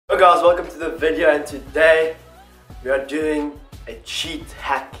guys, welcome to the video, and today we are doing a cheat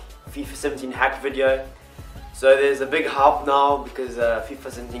hack, FIFA 17 hack video. So there's a big hype now because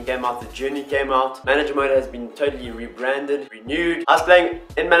FIFA 17 came out, the journey came out. Manager mode has been totally rebranded, renewed. I was playing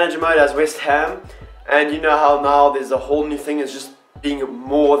in manager mode as West Ham, and you know how now there's a whole new thing, it's just being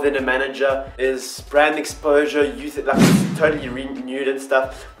more than a manager. There's brand exposure, youth, like it's totally renewed and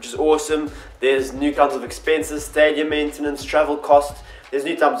stuff, which is awesome. There's new kinds of expenses, stadium maintenance, travel costs. There's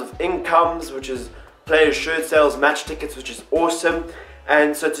new types of incomes, which is player shirt sales, match tickets, which is awesome.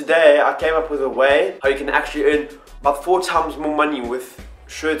 And so today I came up with a way how you can actually earn about 4 times more money with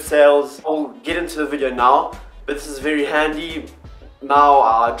shirt sales. I'll get into the video now, but this is very handy. Now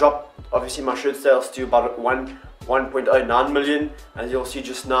I dropped obviously my shirt sales to about 1.09 million, as you'll see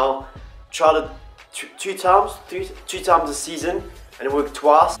just now. Tried it two times a season, and it worked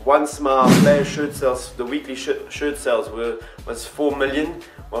twice. Once my player shirt sales, the weekly shirt sales was 4 million,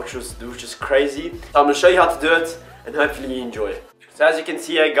 which is crazy. So I'm going to show you how to do it, and hopefully you enjoy it. So as you can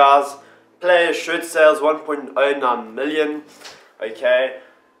see here guys, player shirt sales 1.09 million. Okay,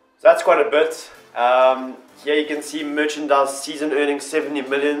 so that's quite a bit. Here you can see merchandise season earnings 70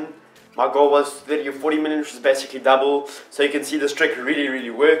 million. My goal was 30 or 40 million, which is basically double. So you can see this trick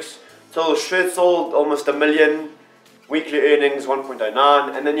really works. Total shirts sold almost 1 million. Weekly earnings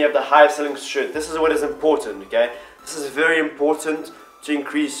 1.09, and then you have the highest selling shirt. This is what is important, okay? This is very important to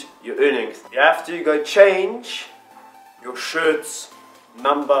increase your earnings. You have to go change your shirt's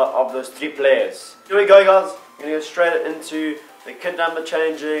number of those 3 players. Here we go guys, we're going to go straight into the kit number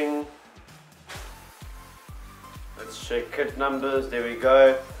changing. Let's check kit numbers, there we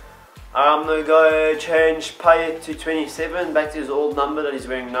go. I'm going to go change Payet to 27, back to his old number that he's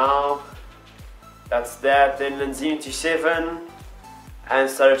wearing now. That's that. Then Lanzini to 7 and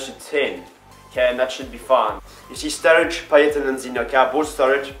Sturridge to 10. Okay, and that should be fine. You see Sturridge, Payet and Lanzini. Okay, I bought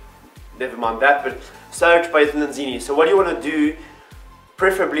Sturridge, never mind that, but Sturridge, Payet and Lanzini. So what you want to do,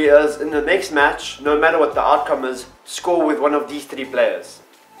 preferably, is in the next match, no matter what the outcome is, score with one of these 3 players.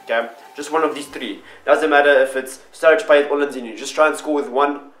 Okay, just one of these 3. Doesn't matter if it's Sturridge, Payet or Lanzini. Just try and score with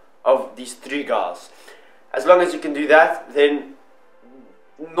one of these 3 guys. As long as you can do that, then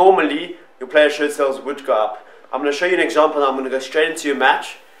normally your player shirt sales would go up. I'm going to show you an example now. I'm going to go straight into a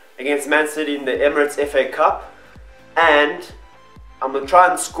match against Man City in the Emirates FA Cup, and I'm going to try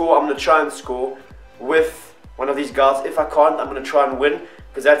and score with one of these guys. If I can't, I'm going to try and win,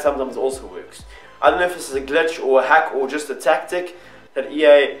 because that sometimes also works. I don't know if this is a glitch or a hack or just a tactic that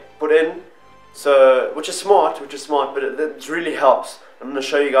EA put in, so which is smart, but it really helps. I'm going to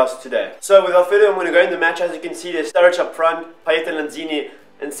show you guys today. So without further ado, I'm going to go in the match. As you can see, there's Sturridge up front, Payet and Lanzini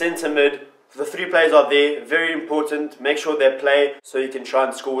in centre mid. The 3 players are there, very important. Make sure they play so you can try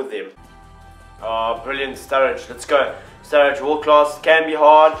and score with them. Oh, brilliant, Sturridge. Let's go. Sturridge, world class. Can be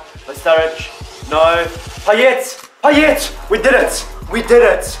hard, but Sturridge, no. Payet! Payet! We did it! We did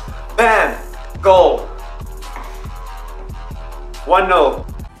it! Bam! Goal. 1-0.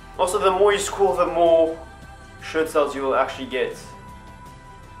 Also, the more you score, the more shirt sales you will actually get.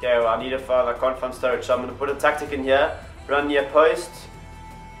 Okay, well, I need to find, I can't find Sturridge, so I'm going to put a tactic in here. Run near post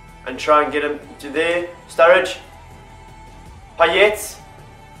and try and get him to there. Sturridge, Payet,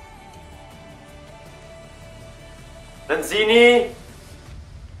 Lanzini,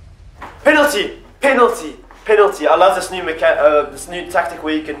 penalty, penalty, penalty. I love this new tactic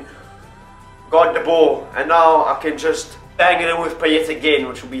where you can guard the ball, and now I can just bang it in with Payet again,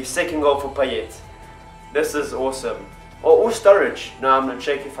 which will be a second goal for Payet. This is awesome. Or Sturridge. No, I'm gonna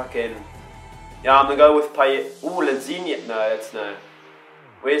check if I can. Yeah, I'm gonna go with Payet. Ooh, Lanzini. No, that's no.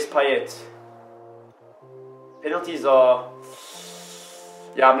 Where's Payet? Penalties are...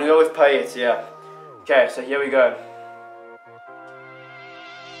 Yeah, I'm gonna go with Payet, yeah. Okay, so here we go.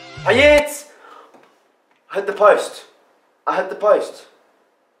 Payet! I hit the post. I hit the post.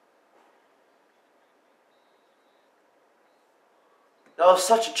 That was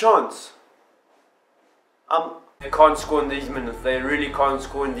such a chance. They can't score in these minutes. They really can't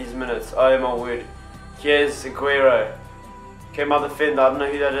score in these minutes. Oh my word. Here's Aguero. Okay, my defender, I don't know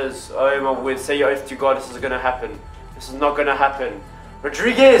who that is. Oh my word, say your oath to God, this is going to happen. This is not going to happen.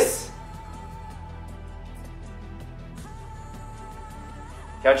 Rodriguez!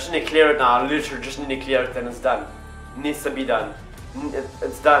 Okay, I just need to clear it now. I literally just need to clear it and it's done. It needs to be done.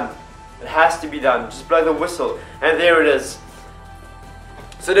 It's done. It has to be done. Just blow the whistle. And there it is.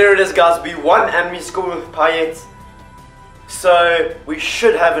 So there it is guys, we won and we scored with Payet. So we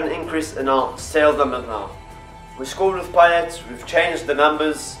should have an increase in our sales numbers now. We scored with Payet, we've changed the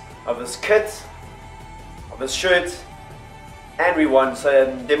numbers of his kit, of his shirt, and we won.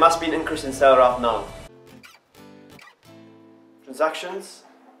 So there must be an increase in sale right now. Transactions,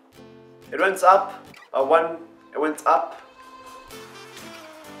 It went up it went up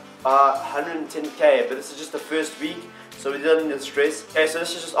 110k, but this is just the first week, so we didn't need to stress. Okay, so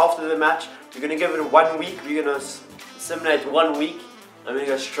this is just after the match. We're gonna give it 1 week. We're gonna simulate 1 week, and we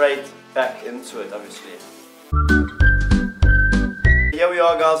go straight back into it, obviously. Here we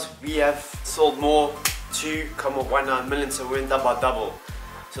are, guys. We have sold more, 2.19 million, so we went up by double.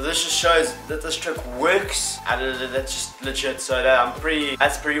 So this just shows that this trick works, and that's just legit. So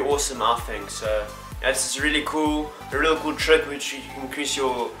that's pretty awesome, I think. So it's really cool, a real cool trick which you can increase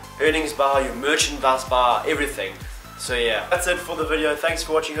your earnings by, your merchandise by, everything. So yeah, that's it for the video. Thanks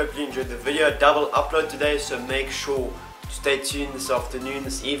for watching. Hope you enjoyed the video. Double upload today, so make sure to stay tuned this afternoon,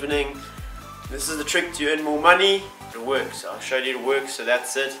 this evening. This is the trick to earn more money. It works. I'll show you it works, so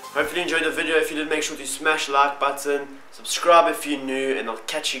that's it. Hopefully you enjoyed the video. If you did, make sure to smash the like button, subscribe if you're new, and I'll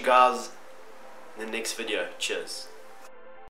catch you guys in the next video. Cheers.